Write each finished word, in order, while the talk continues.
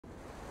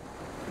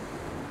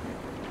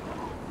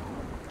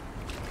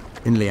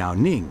In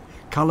Liaoning,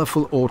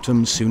 colourful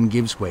autumn soon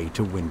gives way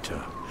to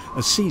winter,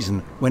 a season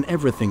when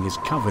everything is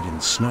covered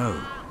in snow.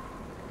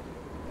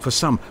 For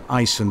some,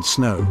 ice and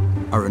snow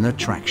are an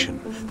attraction.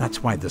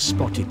 That's why the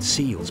spotted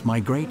seals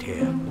migrate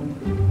here.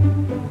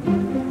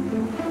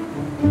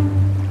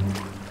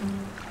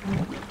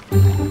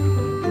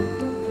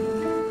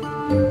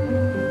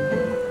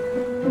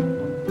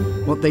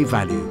 What they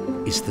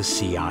value is the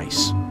sea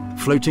ice.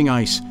 Floating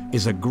ice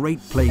is a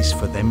great place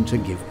for them to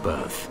give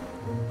birth.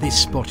 This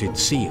spotted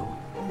seal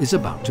is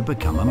about to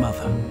become a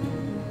mother.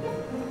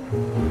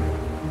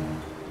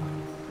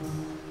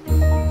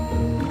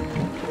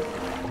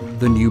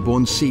 The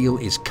newborn seal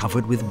is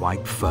covered with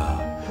white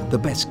fur, the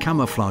best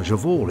camouflage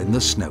of all in the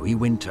snowy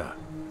winter.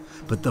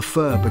 But the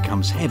fur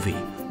becomes heavy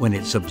when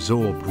it's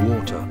absorbed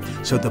water,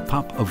 so the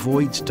pup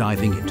avoids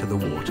diving into the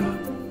water.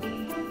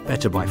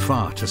 Better by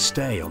far to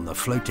stay on the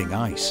floating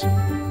ice.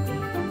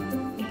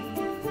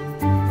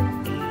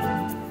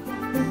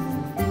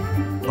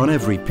 On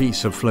every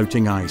piece of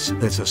floating ice,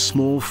 there's a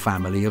small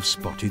family of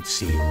spotted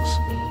seals.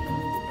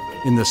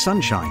 In the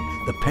sunshine,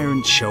 the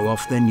parents show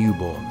off their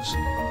newborns.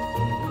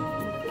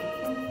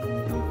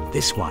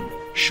 This one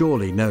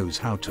surely knows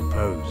how to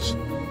pose.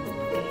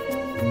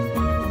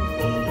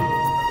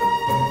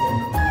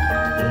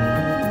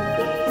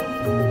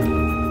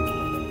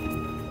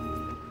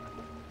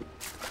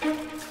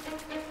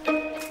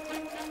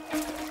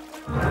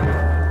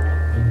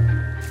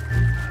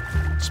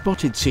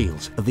 Spotted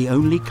seals are the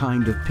only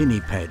kind of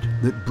pinniped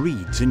that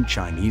breeds in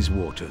Chinese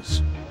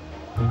waters.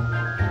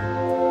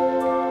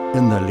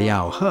 In the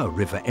Liaohe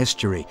River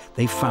estuary,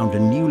 they found a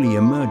newly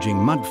emerging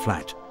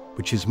mudflat,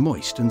 which is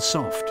moist and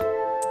soft.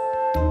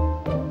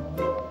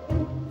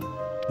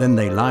 Then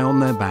they lie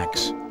on their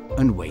backs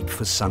and wait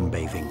for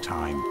sunbathing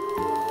time.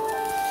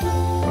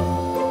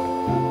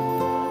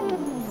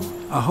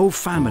 A whole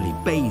family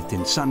bathed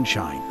in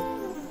sunshine.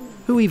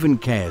 Who even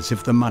cares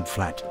if the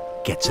mudflat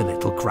gets a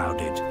little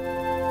crowded?